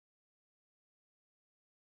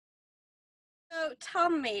So tell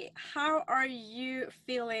me, how are you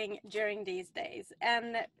feeling during these days?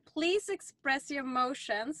 And please express your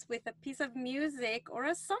emotions with a piece of music or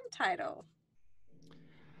a song title.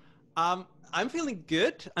 I'm feeling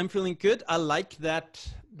good. I'm feeling good. I like that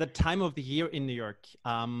the time of the year in New York,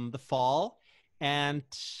 the fall, and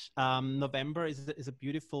November is a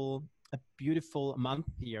beautiful month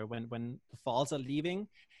here when the falls are leaving,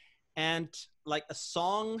 and like a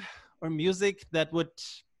song or music that would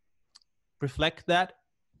reflect that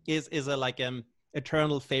is a like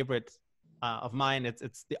eternal favorite of mine.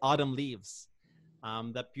 It's the Autumn Leaves.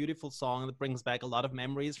 That beautiful song that brings back a lot of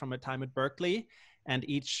memories from my time at Berkeley, and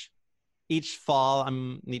each fall I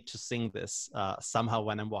need to sing this somehow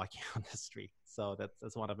when I'm walking on the street. So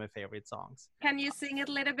that's one of my favorite songs. Can you sing it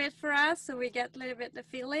a little bit for us so we get a little bit the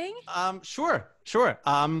feeling? Sure.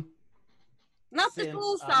 Not the Since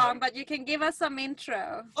full song, but you can give us some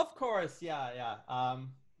intro. Of course, yeah.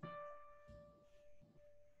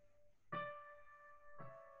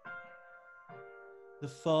 The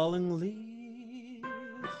falling leaves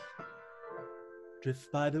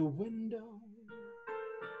drift by the window.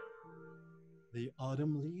 The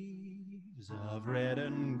autumn leaves of red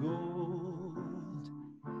and gold.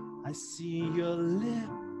 I see your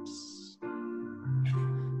lips,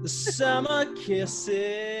 the summer kisses,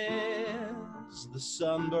 the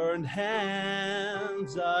sunburned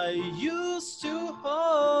hands I used to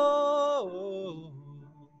hold.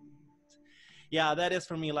 Yeah, that is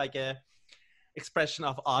for me like a expression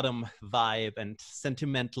of autumn vibe and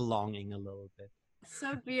sentimental longing a little bit.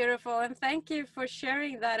 So beautiful. And thank you for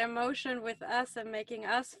sharing that emotion with us and making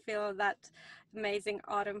us feel that amazing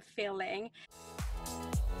autumn feeling.